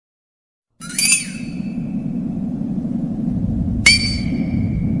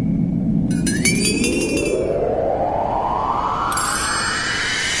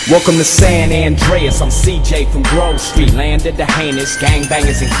Welcome to San Andreas, I'm CJ from Grove Street. Land of the heinous,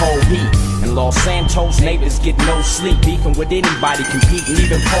 gangbangers in cold heat. In Los Santos, neighbors get no sleep. Beefing with anybody, competing,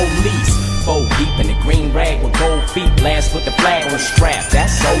 even police. Fold deep in the green rag with gold feet. Blast with the flag on strap,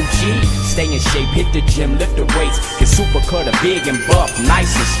 that's OG. Stay in shape, hit the gym, lift the weights. Get super cutter, big and buff,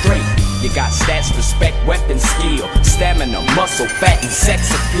 nice and straight. You got stats, respect, weapon, skill, stamina, muscle, fat, and sex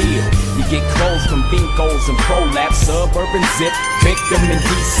appeal. You get clothes from Binkos and Prolapse, Suburban Zip, Victim and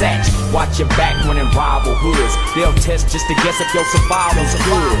D-Satch. Watch your back when in rival hoods. They'll test just to guess if your survival's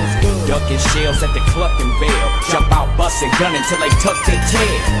good. Ducking shells at the Cluckin' Bell. Jump out, bustin' gun until they tuck their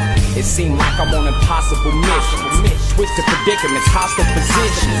tail. It seemed like I'm on impossible missions. Twisted predicaments, hostile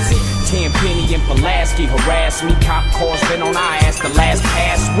positions. Tenpenny and Pulaski harass me. Cop cars been on our ass the past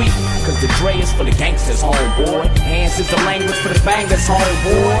week. Cause the Dre is for the gangsters, homeboy. Hands is the language for the bangers,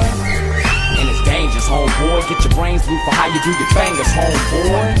 homeboy. And it's dangerous, homeboy. Get your brains blue for how you do your fingers,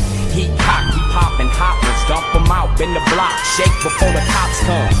 homeboy. Heat cock, we poppin' hot ones. Dump them out, bend the block. Shake before the cops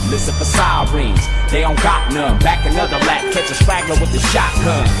come. Listen for sirens, they don't got none. Back another lap, catch a straggler with the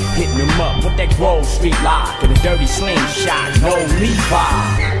shotgun. Hitting them up with that Grove Street lock and a dirty slingshot. No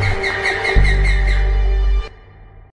Levi.